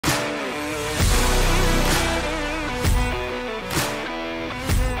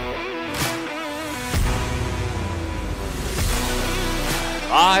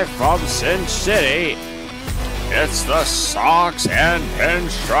Live from Sin City, it's the Socks and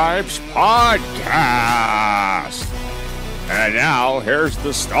Pinstripes Podcast. And now, here's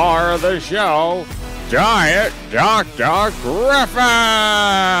the star of the show, Giant Dr. Griffin!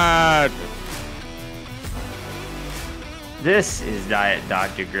 This is Diet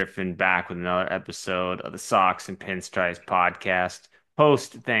Dr. Griffin back with another episode of the Socks and Pinstripes podcast,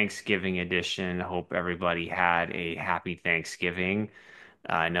 post Thanksgiving edition. Hope everybody had a happy Thanksgiving.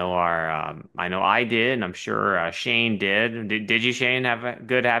 I know I did, and I'm sure Shane did. Did you, Shane, have a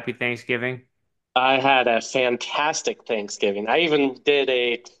good happy Thanksgiving? I had a fantastic Thanksgiving. I even did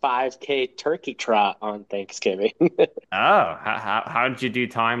a 5K turkey trot on Thanksgiving. Oh, how did you do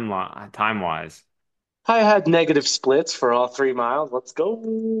time wise? I had negative splits for all 3 miles. Let's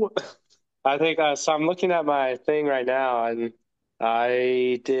go. I think so. I'm looking at my thing right now, and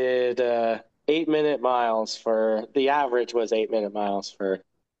I did 8 minute miles for the average was 8 minute miles for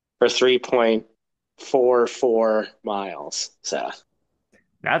 3.44 miles. So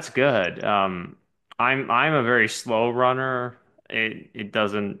That's good. I'm a very slow runner. It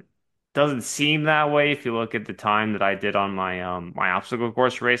doesn't seem that way if you look at the time that I did on my obstacle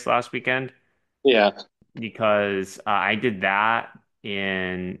course race last weekend, yeah. because I did that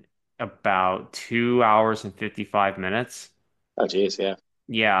in about 2 hours and 55 minutes. Oh, geez, yeah.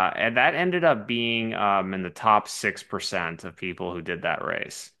 Yeah, and that ended up being in the top 6% of people who did that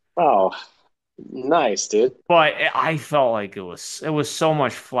race. Oh, nice, dude. But I felt like it was so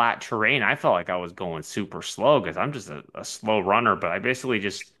much flat terrain. I felt like I was going super slow because I'm just a slow runner. But I basically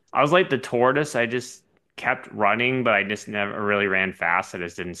just I was like the tortoise. I just kept running, but I just never really ran fast. I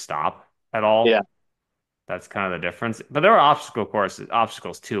just didn't stop at Yeah. all. That's kind of the difference. But there were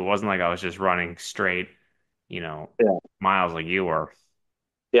obstacles too. It wasn't like I was just running straight, you know, Yeah. miles like you were.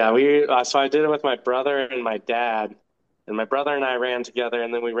 Yeah, so I did it with my brother and my dad. And my brother and I ran together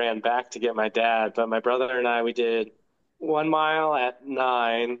and then we ran back to get my dad. But my brother and I we did 1 mile at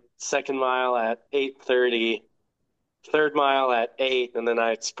 9, second mile at 8:30, third mile at 8, and then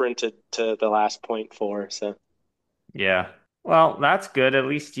I sprinted to the last point 4. So Yeah. Well, that's good. At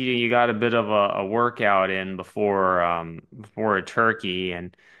least you got a bit of a workout in before a turkey.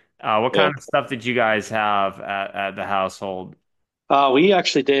 And what yeah. kind of stuff did you guys have at the household? We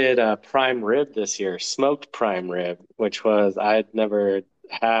actually did prime rib this year, smoked prime rib, which was I'd never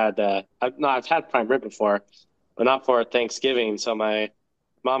had no, I've had prime rib before, but not for Thanksgiving. So my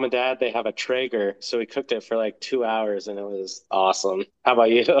mom and dad, they have a Traeger, so we cooked it for like 2 hours and it was awesome. How about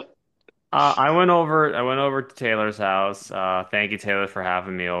you? I went over to Taylor's house. Thank you, Taylor, for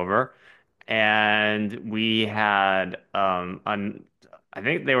having me over. And we had I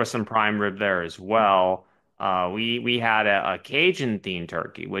think there was some prime rib there as well. We had a Cajun themed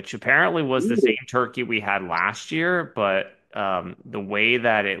turkey, which apparently was the same Ooh, turkey we had last year, but the way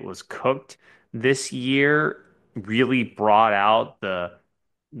that it was cooked this year really brought out the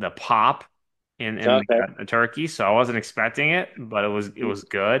pop in okay. the turkey. So I wasn't expecting it, but it was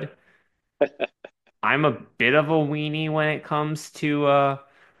good. I'm a bit of a weenie when it comes to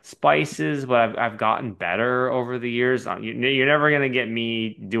spices, but I've gotten better over the years. You're never gonna get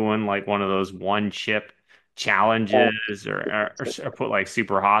me doing like one of those one chip challenges or put like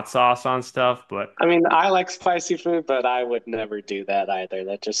super hot sauce on stuff. But I mean, I like spicy food, but I would never do that either.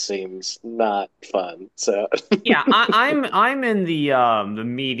 That just seems not fun. So, yeah, I'm in the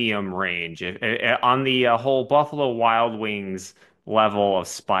medium range on the whole Buffalo Wild Wings level of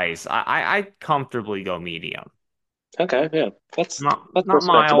spice. I'd comfortably go medium. okay, yeah, that's Not respectable.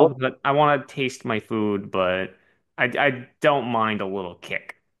 mild, but I want to taste my food, but I don't mind a little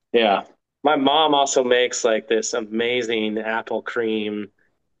kick. Yeah. My mom also makes like this amazing apple cream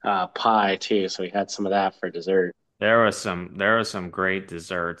pie too, so we had some of that for dessert. There are some great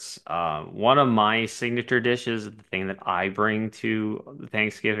desserts. One of my signature dishes, the thing that I bring to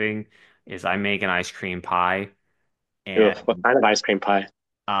Thanksgiving, is I make an ice cream pie, Ooh, and what kind of ice cream pie?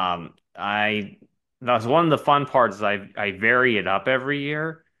 I that's one of the fun parts is I vary it up every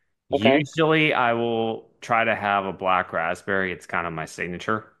year. Okay. Usually, I will try to have a black raspberry. It's kind of my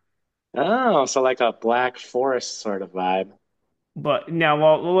signature. Oh, so like a Black Forest sort of vibe. But no,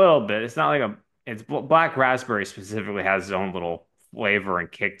 well, a little bit. It's not like it's black raspberry specifically has its own little flavor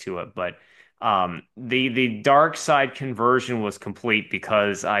and kick to it. But the dark side conversion was complete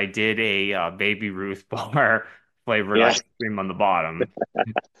because I did a Baby Ruth bar flavored Yeah. ice cream on the bottom. It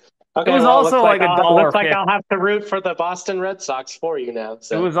Okay, was well, also like a dollar looks like fifty. I'll have to root for the Boston Red Sox for you now. It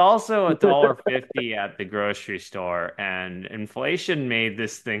So, was also $1.50 at the grocery store, and inflation made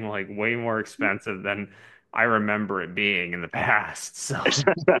this thing like way more expensive I remember it being in the past. So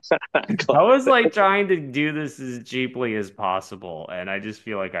I was Classic. like trying to do this as cheaply as possible, and I just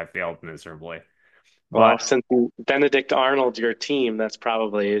feel like I failed miserably. But Well, since Benedict Arnold, your team, that's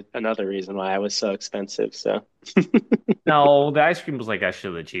probably another reason why I was so expensive. So, no, the ice cream was like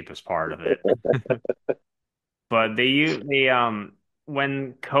actually the cheapest part of it. But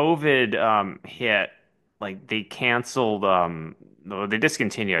when COVID hit, like they canceled no, they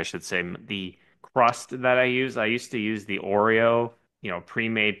discontinued, I should say, the crust that I use. I used to use the Oreo,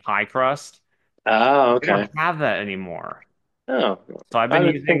 pre-made pie crust. oh, They don't okay. have that anymore. Oh, So I've I been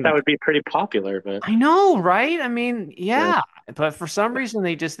would think using that the would be pretty popular, but I know, right? I mean, yeah, yeah. But for some reason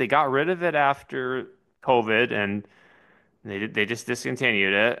they got rid of it after COVID and they just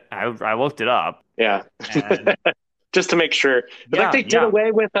discontinued it. I looked it up yeah. and Just to make sure. But like yeah, yeah. they did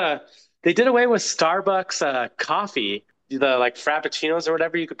away with Starbucks coffee, the like Frappuccinos or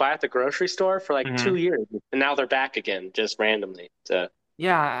whatever you could buy at the grocery store for like Mhm. 2 years, and now they're back again just randomly. So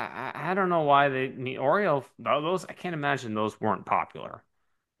Yeah, I don't know why I mean Oreo those I can't imagine those weren't popular.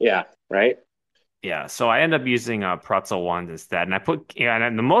 yeah, right. Yeah, so I end up using pretzel ones instead, and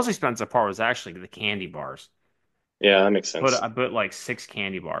and the most expensive part was actually the candy bars. Yeah, that makes But sense. I put like six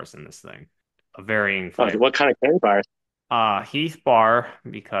candy bars in this thing, of varying Oh, flavor. what kind of candy bars? Heath bar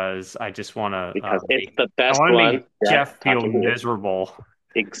because I just want to Because it's the I best want to one. make Yep, Jeff feel talking to you. miserable.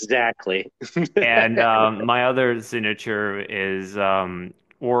 Exactly. And my other signature is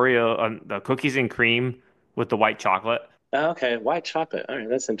Oreo, the cookies and cream with the white chocolate. Okay, white chocolate. All right,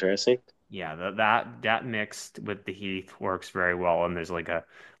 that's interesting. Yeah, that mixed with the Heath works very well, and there's like a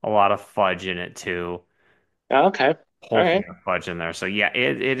lot of fudge in it too. Okay, all Whole thing right. of fudge in there. So yeah,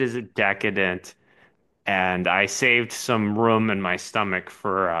 it is decadent, and I saved some room in my stomach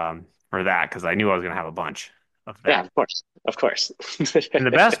for that because I knew I was gonna have a bunch of Yeah, that. of course, of course. And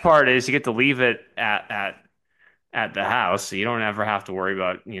the best part is you get to leave it at the house, so you don't ever have to worry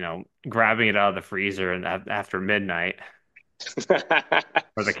about, grabbing it out of the freezer and after midnight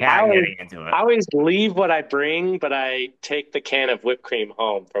or the I cat always, getting into it. I always leave what I bring, but I take the can of whipped cream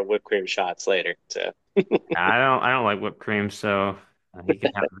home for whipped cream shots later. So, I don't like whipped cream, so you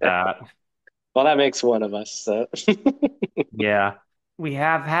can have that. well, that makes one of us. So, Yeah. We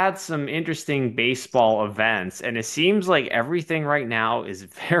have had some interesting baseball events, and it seems like everything right now is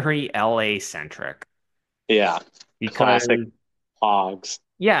very LA centric yeah, because classic hogs.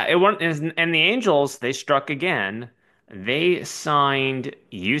 yeah, and the Angels, they struck again. They signed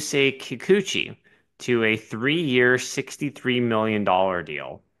Yusei Kikuchi to a 3-year, $63 million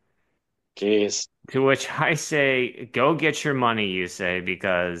deal. Jeez. To which I say, go get your money, Yusei,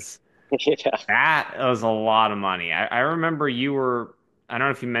 because Yeah. that was a lot of money. I remember I don't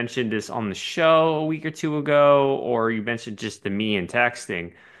know if you mentioned this on the show a week or two ago, or you mentioned just to me in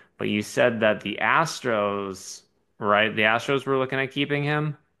texting, but you said that the Astros, right? The Astros were looking at keeping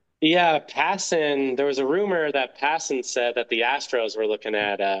him. Yeah, Passan, there was a rumor that Passan said that the Astros were looking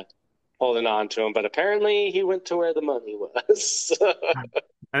at holding on to him, but apparently he went to where the money was.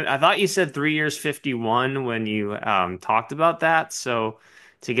 I thought you said 3 years, 51 when you talked about that. So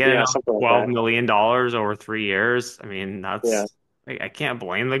to get Yeah, another something like $12 that. million dollars over 3 years, I mean, Yeah. I can't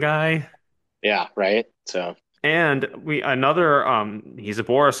blame the guy. Yeah, right. So, And he's a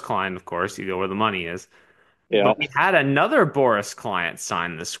Boris client, of course, you go where the money is. yeah. But we had another Boris client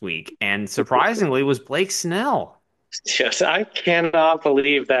sign this week, and surprisingly was Blake Snell. Yes, I cannot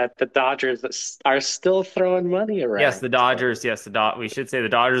believe that the Dodgers are still throwing money Yes, around. the So, Dodgers. Yes, we should say the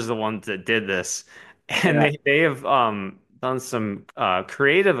Dodgers are the ones that did this, and yeah. they have done some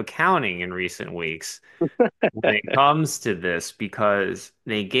creative accounting in recent weeks when it comes to this because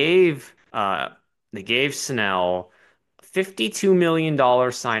they gave Snell $52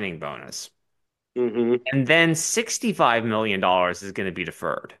 million signing bonus, hmm and then $65 million is going to be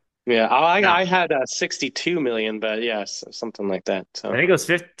deferred. Yeah. Now, I had 62 million, but yes, something like that. I So, think it was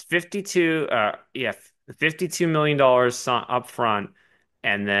 52, yeah, $52 million up front,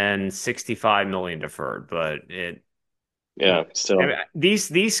 and then 65 million deferred. But yeah, yeah, I mean, still.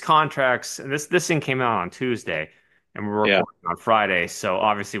 these contracts, and this thing came out on Tuesday, and we're Yeah. recording on Friday. So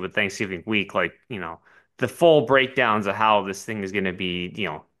obviously, with Thanksgiving week, like the full breakdowns of how this thing is going to be,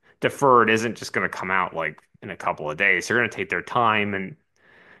 deferred isn't just going to come out like in a couple of days. They're going to take their time, and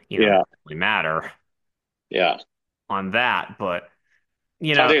it Yeah. doesn't really matter Yeah. on that. But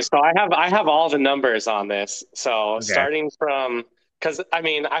you Oh, know, dude, so I have all the numbers on this. So okay, starting from, because I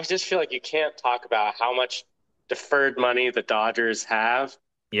mean, I just feel like you can't talk about how much deferred money the Dodgers have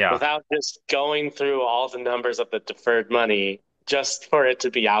yeah. without just going through all the numbers of the deferred money just for it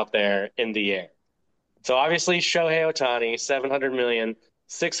to be out there in the air. So obviously Shohei Ohtani, 700 million,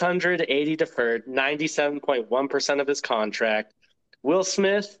 680 deferred, 97.1% of his contract. Will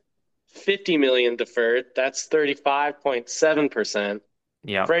Smith, 50 million deferred, that's 35.7%.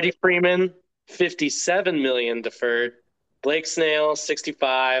 Yep. Freddie Freeman, 57 million deferred. Blake Snell,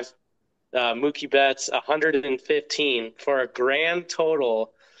 65. Mookie Betts, 115 for a grand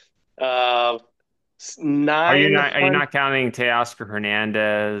total of Are you 900. not counting Teoscar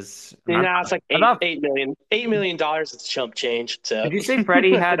Hernandez? It's like I thought, $8 million. It's chump change. So did you say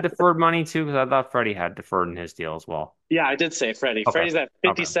Freddie had deferred money too? Because I thought Freddie had deferred in his deal as well. yeah, I did say Freddie. Okay. Freddie's at Okay.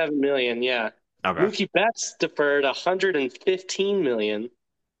 57 million. Yeah. Okay. Mookie Betts deferred 115 million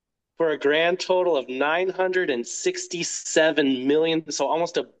for a grand total of 967 million. So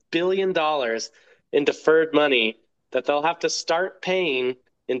almost $1 billion in deferred money that they'll have to start paying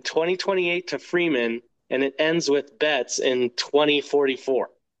in 2028 to Freeman, and it ends with Betts in 2044.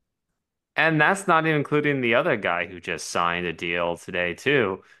 And that's not even including the other guy who just signed a deal today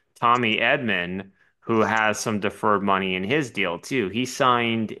too, Tommy Edman, who has some deferred money in his deal too. He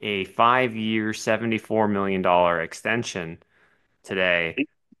signed a 5-year, $74 million extension today.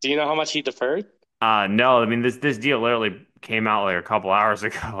 Do you know how much he deferred? No, I mean this deal literally came out like a couple hours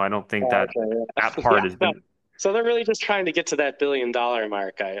ago. I don't think Oh, that okay, that yeah. part Yeah, has no. been. So they're really just trying to get to that $1 billion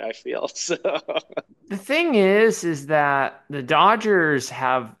mark, I feel. So The thing is that the Dodgers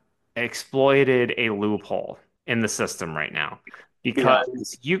have exploited a loophole in the system right now yeah,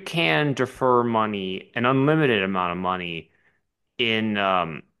 because you can defer money, an unlimited amount of money in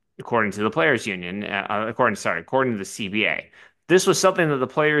according to the players union, according to the CBA. This was something that the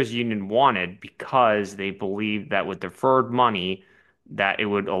players union wanted because they believed that with deferred money that it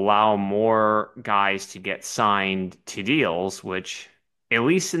would allow more guys to get signed to deals, which at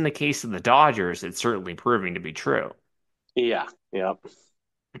least in the case of the Dodgers, it's certainly proving to be true. yeah, yeah,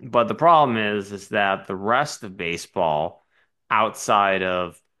 But the problem is that the rest of baseball, outside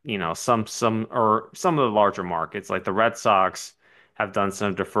of, some of the larger markets, like the Red Sox have done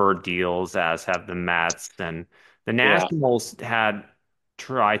some deferred deals, as have the Mets, and the yeah, Nationals had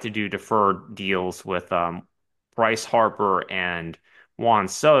tried to do deferred deals with Bryce Harper and Juan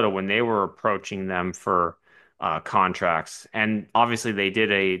Soto when they were approaching them for contracts. And obviously they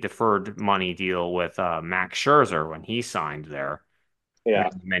did a deferred money deal with Max Scherzer when he signed there yeah,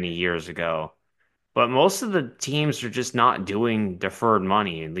 many, many years ago. But most of the teams are just not doing deferred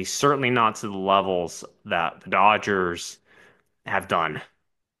money, at least certainly not to the levels that the Dodgers have done.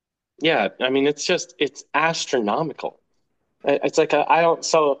 yeah. I mean, it's astronomical. It's like I don't.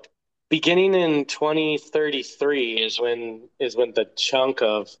 So beginning in 2033 is when the chunk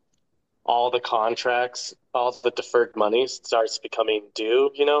of all the contracts, all the deferred money starts becoming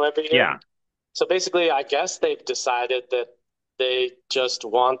due. Every year. Yeah. So basically, I guess they've decided that they just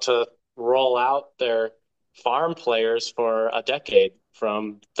want to roll out their farm players for a decade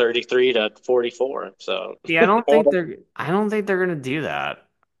from 33 to 44. So, See, I don't think they're gonna do that.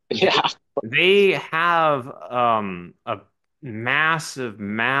 yeah, They have a massive,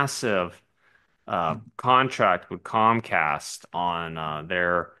 massive contract with Comcast on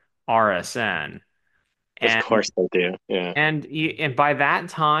their RSN. of And course they do. Yeah, and by that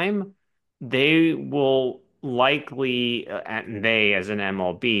time, they will likely, and they as an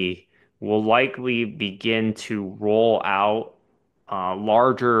MLB will likely begin to roll out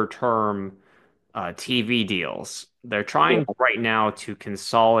larger term TV deals. They're yeah, trying right now to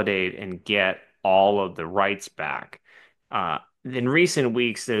consolidate and get all of the rights back. In recent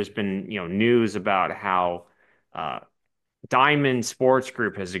weeks, there's been, news about how uh, Diamond Sports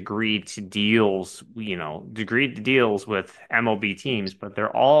Group has agreed to deals with MLB teams, but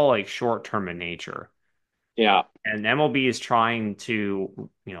they're all like short term in nature. yeah, And MLB is trying to,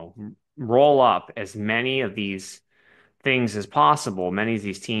 roll up as many of these things as possible, many of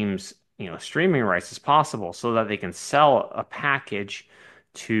these teams, streaming rights as possible, so that they can sell a package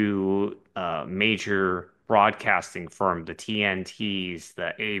to major broadcasting firm, the TNTs,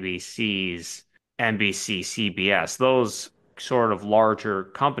 the ABCs, NBC, CBS, those sort of larger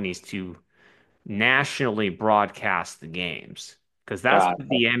companies to nationally broadcast the games. Because that's yeah, what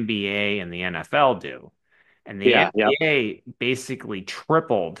the NBA and the NFL do. And the yeah, yeah, NBA basically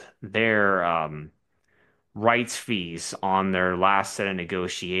tripled their rights fees on their last set of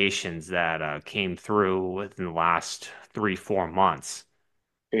negotiations that came through within the last 3, 4 months.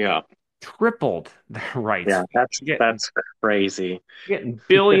 yeah, Tripled their rights yeah. fees. That's that's crazy. Getting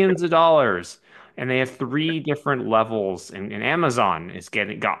billions of dollars. And they have three different levels, and Amazon is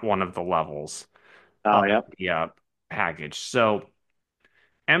getting got one of the levels Oh, of yeah, the package. So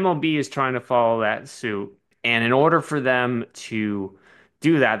MLB is trying to follow that suit, and in order for them to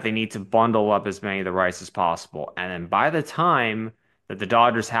do that, they need to bundle up as many of the rights as possible. And then by the time that the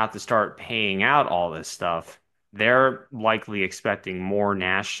Dodgers have to start paying out all this stuff, they're likely expecting more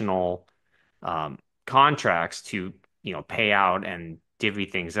national contracts to, pay out and divvy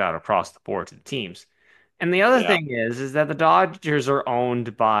things out across the board to the teams. And the other Yeah. thing is that the Dodgers are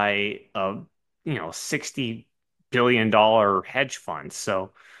owned by a, $60 billion hedge fund.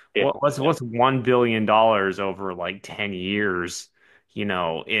 So Yeah. Yeah. what's $1 billion over like 10 years,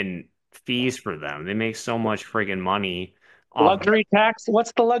 in fees for them? They make so much friggin' money off of. Luxury tax?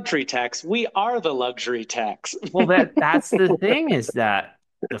 What's the luxury tax? We are the luxury tax. Well, that's the thing is that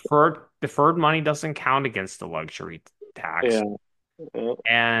deferred money doesn't count against the luxury tax. Yeah. Yeah.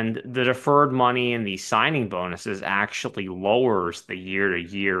 And the deferred money and the signing bonuses actually lowers the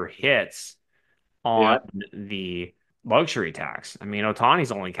year-to-year hits on Yeah. the luxury tax. I mean,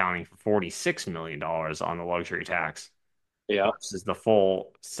 Otani's only counting for $46 million on the luxury tax Yeah. versus the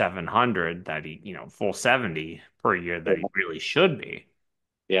full 700 that full 70 per year that he really should be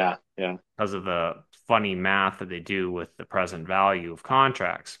Yeah. Yeah. because of the funny math that they do with the present value of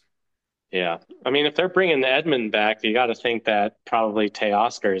contracts. Yeah. I mean, if they're bringing Edman back, you got to think that probably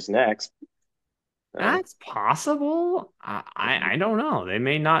Teoscar is next. That's possible. I don't know. They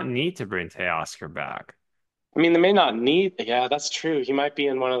may not need to bring Teoscar back. I mean, they may not need. Yeah, that's true. He might be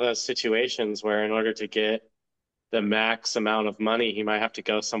in one of those situations where, in order to get the max amount of money, he might have to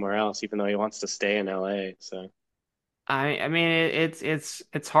go somewhere else, even though he wants to stay in LA. So, I mean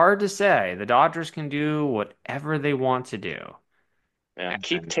it's hard to say. The Dodgers can do whatever they want to do. yeah,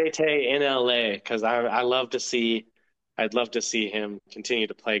 keep And Tay in LA because I love to see. I'd love to see him continue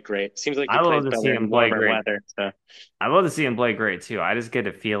to play great. Seems like he I love plays to see better in him play warmer great. weather. So, I love to see him play great too. I just get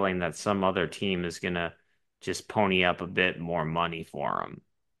a feeling that some other team is gonna just pony up a bit more money for him.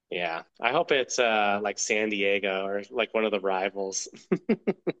 yeah, I hope it's like San Diego or like one of the rivals.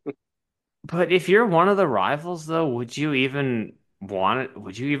 But if you're one of the rivals though, would you even want it?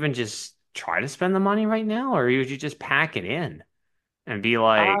 Would you even just try to spend the money right now, or would you just pack it in and be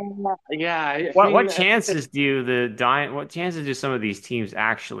like, Yeah, I what mean, chances do what chances do some of these teams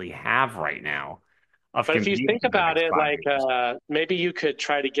actually have right now of but if you competing think in the about next it, five like years? maybe you could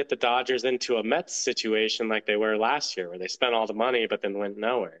try to get the Dodgers into a Mets situation like they were last year, where they spent all the money but then went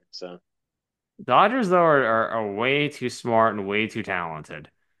nowhere. So Dodgers though are way too smart and way too talented.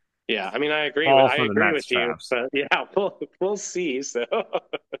 yeah, I mean, All I for the agree Mets with you, traps. but yeah, we'll see. So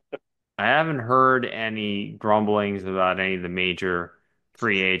I haven't heard any grumblings about any of the major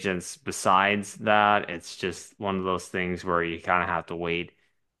free agents besides that. It's just one of those things where you kind of have to wait,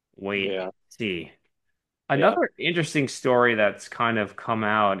 yeah, see. yeah, Another interesting story that's kind of come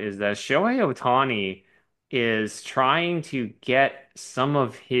out is that Shohei Ohtani is trying to get some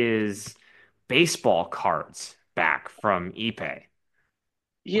of his baseball cards back from eBay,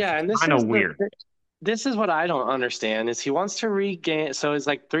 which yeah. is And kind of weird. this is what I don't understand is he wants to regain. So it's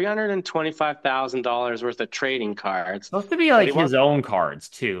like $325,000 worth of trading cards, Supposed to be but like he his wants. own cards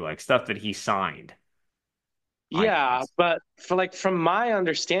too, like stuff that he signed, I Yeah, guess. but for like from my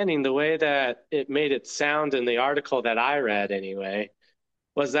understanding, the way that it made it sound in the article that I read anyway,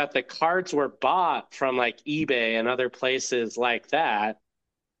 was that the cards were bought from like eBay and other places like that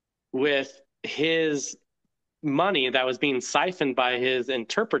with his money that was being siphoned by his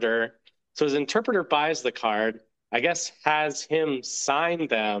interpreter. So his interpreter buys the card, I guess has him sign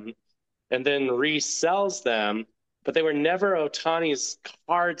them and then resells them, but they were never Otani's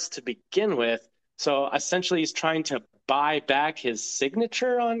cards to begin with. So essentially, he's trying to buy back his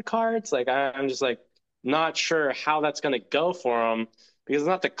signature on cards. Like I'm just like not sure how that's going to go for him because it's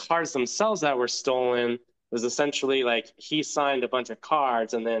not the cards themselves that were stolen. It was essentially like he signed a bunch of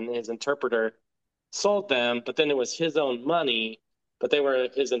cards and then his interpreter sold them, but then it was his own money, but they were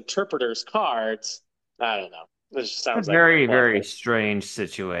his interpreter's cards. I don't know. This just A sounds like very, very bullshit. strange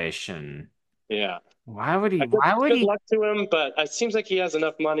situation. Yeah. Why would he? Good, Why would good he? luck to him, but it seems like he has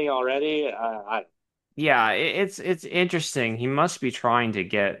enough money already. Yeah, it's interesting. He must be trying to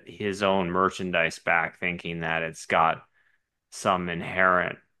get his own merchandise back, thinking that it's got some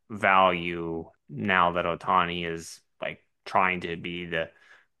inherent value now that Otani is like trying to be the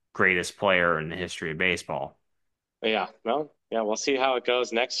greatest player in the history of baseball. Yeah, well, yeah, we'll see how it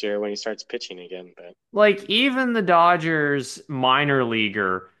goes next year when he starts pitching again. But Like even the Dodgers minor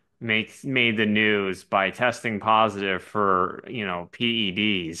leaguer made the news by testing positive for,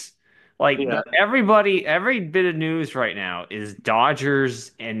 PEDs. Like yeah, everybody, every bit of news right now is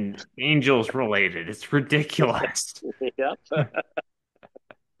Dodgers and Angels related. It's ridiculous. yep.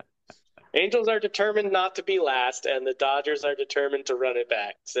 Angels are determined not to be last, and the Dodgers are determined to run it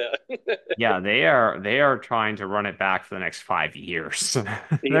back. So, Yeah, they are trying to run it back for the next 5 years. They're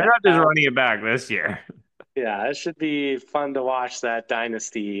yeah, not just running it back this year. Yeah, it should be fun to watch that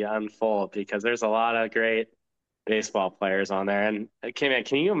dynasty unfold because there's a lot of great baseball players on there. And okay, man,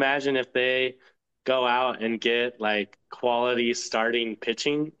 can you imagine if they go out and get like quality starting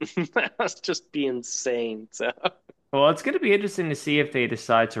pitching? That must just be insane. So Well, it's going to be interesting to see if they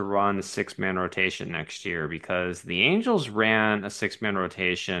decide to run a six-man rotation next year because the Angels ran a six-man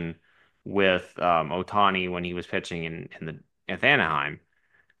rotation with Ohtani when he was pitching in the at Anaheim.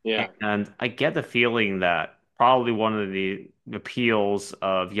 yeah, And I get the feeling that probably one of the appeals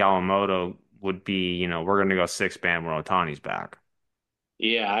of Yamamoto would be, we're going to go six-man when Ohtani's back.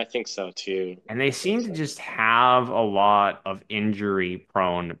 yeah, I think so too. And they I think seem to so. just have a lot of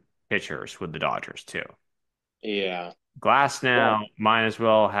injury-prone pitchers with the Dodgers too. Yeah. Glass Well, now might as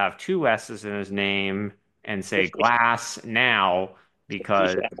well have two S's in his name and say Glass now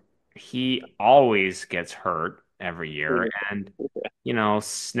because yeah. he always gets hurt every year. And,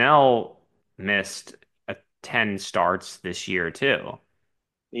 Snell missed 10 starts this year too.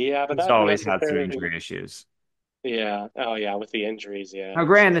 Yeah, but He's that always had some necessarily, injury issues. yeah. Oh, yeah, with the injuries, Now, yeah.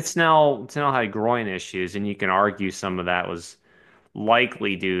 So, granted, Snell had groin issues, and you can argue some of that was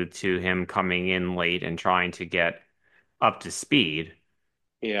likely due to him coming in late and trying to get up to speed.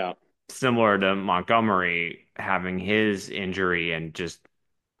 yeah. Similar to Montgomery having his injury and just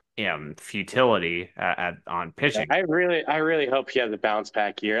futility on Yeah, pitching. I really hope he has a bounce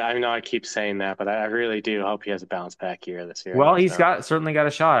back year. I know I keep saying that, but I really do hope he has a bounce back year this year. Well, he's So, got certainly got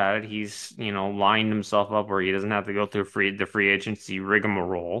a shot at it. He's lined himself up where he doesn't have to go through the free agency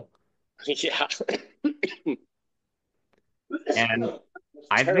rigmarole. yeah. And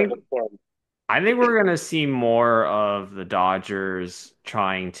I think Terrible form. I think we're gonna see more of the Dodgers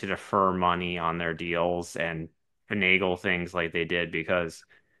trying to defer money on their deals and finagle things like they did because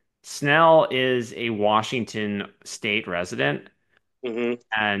Snell is a Washington state resident. Hmm.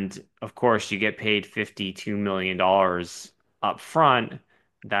 And of course, you get paid $52 million up front.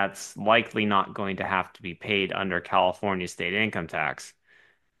 That's likely not going to have to be paid under California state income tax.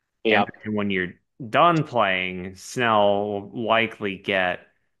 And Yeah. then when you're done playing, Snell will likely get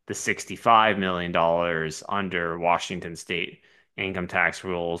the $65 million under Washington state income tax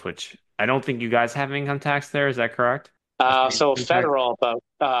rules, which I don't think you guys have income tax there. Is that correct? The state So income tax? federal,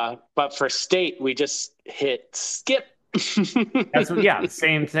 but for state, we just hit skip. That's what, yeah,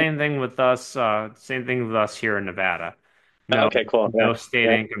 same thing with us. Same thing with us here in Nevada. No, Okay, cool. Yeah. no state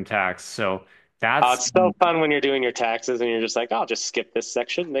Yeah. income tax. So that's It's so fun when you're doing your taxes and you're just like, I'll just skip this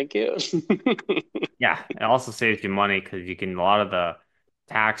section. Thank you. yeah. It also saves you money because you can a lot of the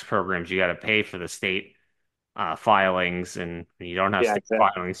tax programs you got to pay for the state filings, and when you don't have Yeah, state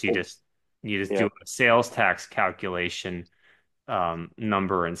exactly. filings. You just do Yeah, a sales tax calculation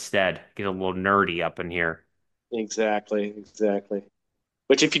number instead. Get a little nerdy up in here. exactly. Exactly.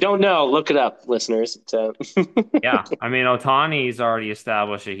 Which, if you don't know, look it up, listeners. Yeah, I mean, Otani's already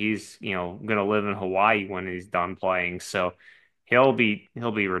established that he's, gonna live in Hawaii when he's done playing. So he'll be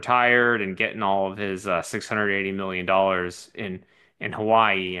retired and getting all of his $680 million in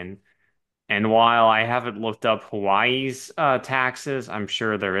Hawaii. And while I haven't looked up Hawaii's taxes, I'm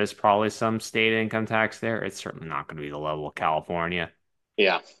sure there is probably some state income tax there. It's certainly not going to be the level of California.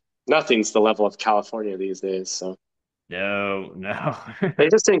 Yeah. Nothing's the level of California these days. So No, no. they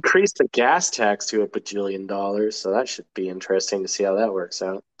just increased the gas tax to $1 bajillion. So that should be interesting to see how that works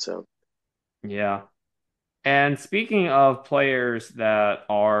out. So, Yeah. And speaking of players that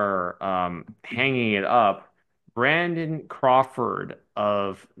are hanging it up, Brandon Crawford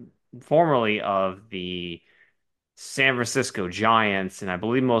formerly of the San Francisco Giants, and I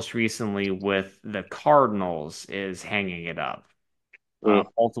believe most recently with the Cardinals, is hanging it up. mm.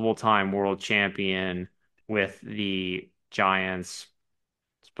 Multiple time world champion with the Giants,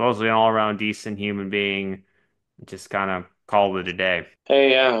 supposedly an all around decent human being, just kind of called it a day.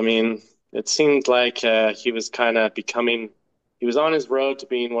 Hey, yeah, I mean, it seemed like he was kind of he was on his road to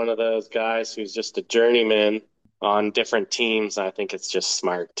being one of those guys who's just a journeyman on different teams. I think it's just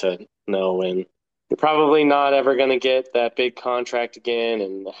smart to know when you're probably not ever going to get that big contract again.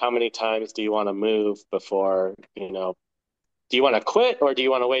 And how many times do you want to move before, do you want to quit or do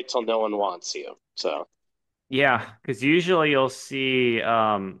you want to wait till no one wants you? So, Yeah, because usually you'll see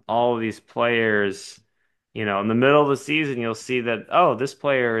all of these players, in the middle of the season, you'll see that, oh, this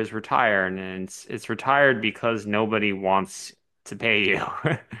player is retired, and it's retired because nobody wants to pay you.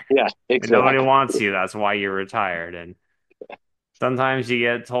 yeah, And nobody exactly. wants you. That's why you're retired. And sometimes you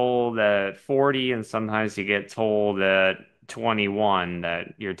get told at 40, and sometimes you get told at 21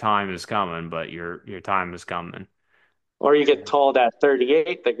 that your time is coming, but your time is coming. Or you get told at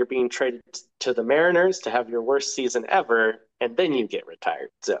 38 that you're being traded to the Mariners to have your worst season ever, and then you get retired.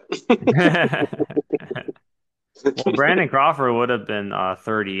 So, Well, Brandon Crawford would have been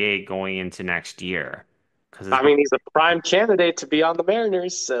 38 going into next year because his I mean, he's a prime candidate to be on the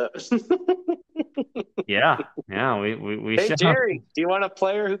Mariners. So. yeah, we Hey, should. Jerry, do you want a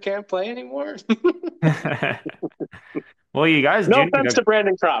player who can't play anymore? Well, No offense to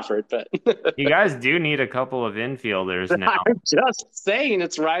Brandon Crawford, but you guys do need a couple of infielders now. I'm just saying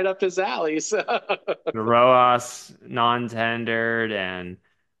it's right up his alley. So. Rojas non-tendered and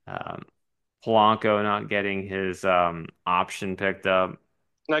um, Polanco not getting his option picked up.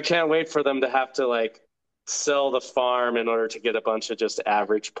 I can't wait for them to have to like sell the farm in order to get a bunch of just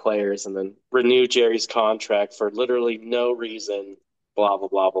average players and then renew Jerry's contract for literally no reason. Blah blah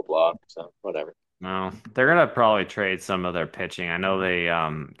blah blah blah. So whatever. Well, they're gonna probably trade some of their pitching. I know they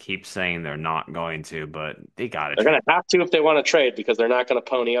keep saying they're not going to, but they gotta They're trade. gonna have to if they want to trade because they're not gonna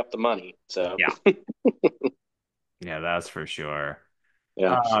pony up the money. So Yeah, yeah, that's for sure.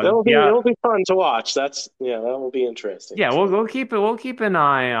 yeah, it'll be Yeah, it'll be fun to watch. That's yeah, that will be interesting. yeah, So, we'll keep an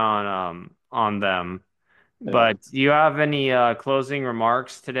eye on them. yeah. But do you have any closing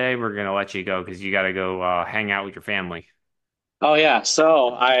remarks today? We're gonna let you go because you gotta go hang out with your family. Oh yeah,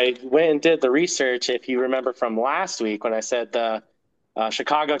 so I went and did the research. If you remember from last week when I said the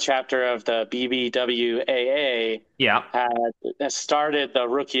Chicago chapter of the BBWAA Yeah. had started the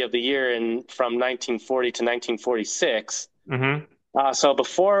Rookie of the Year in from 1940 to 1946. Mm-hmm. So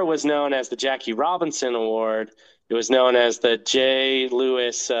before it was known as the Jackie Robinson Award, it was known as the J.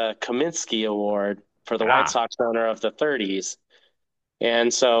 Lewis Kaminsky Award for the White Ah, Sox owner of the 30s.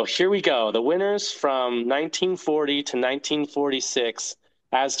 And so here we go. The winners from 1940 to 1946,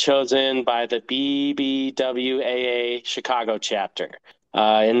 as chosen by the BBWAA Chicago chapter.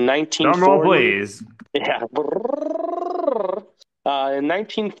 In drum roll, 1940, please. yeah. In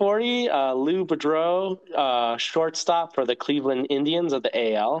 1940, Lou Boudreau, shortstop for the Cleveland Indians of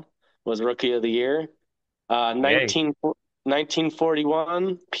the AL, was Rookie of the Year. Uh, Yay. 19,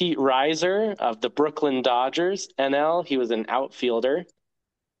 1941, Pete Reiser of the Brooklyn Dodgers, NL. He was an outfielder.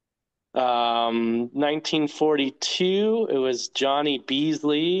 1942, it was Johnny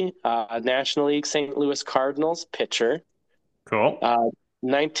Beasley, National League St. Louis Cardinals pitcher. Cool.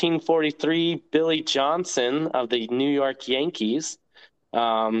 1943, Billy Johnson of the New York Yankees,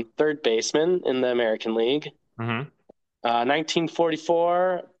 third baseman in the American League. Mm-hmm.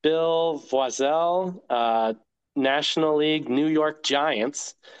 1944, Bill Voiselle, National League New York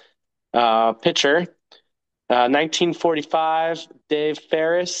Giants, pitcher. 1945, Dave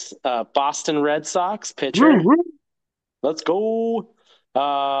Ferris, Boston Red Sox pitcher. Let's go.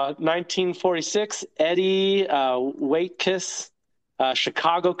 1946, Eddie Waitkiss,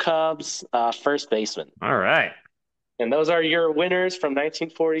 Chicago Cubs, first baseman. All right. And those are your winners from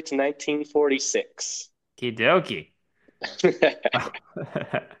 1940 to 1946. Okie dokie.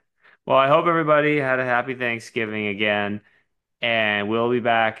 Well, I hope everybody had a happy Thanksgiving again. And we'll be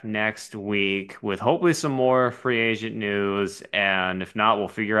back next week with hopefully some more free agent news. And if not, we'll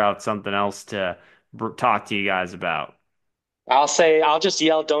figure out something else to talk to you guys about. I'll just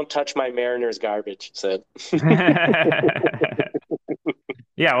yell, "Don't touch my Mariners garbage." So,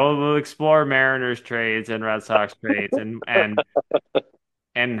 Yeah, we'll explore Mariners trades and Red Sox trades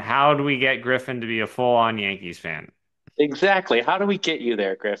and how do we get Griffin to be a full-on Yankees fan? exactly. How do we get you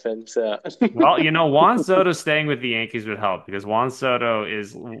there, Griffin? So, Well, Juan Soto staying with the Yankees would help because Juan Soto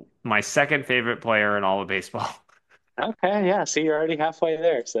is my second favorite player in all of baseball. okay, yeah. See, you're already halfway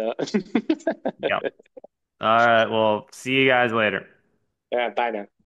there. So, Yep. All right. Well, see you guys later. yeah. Bye now.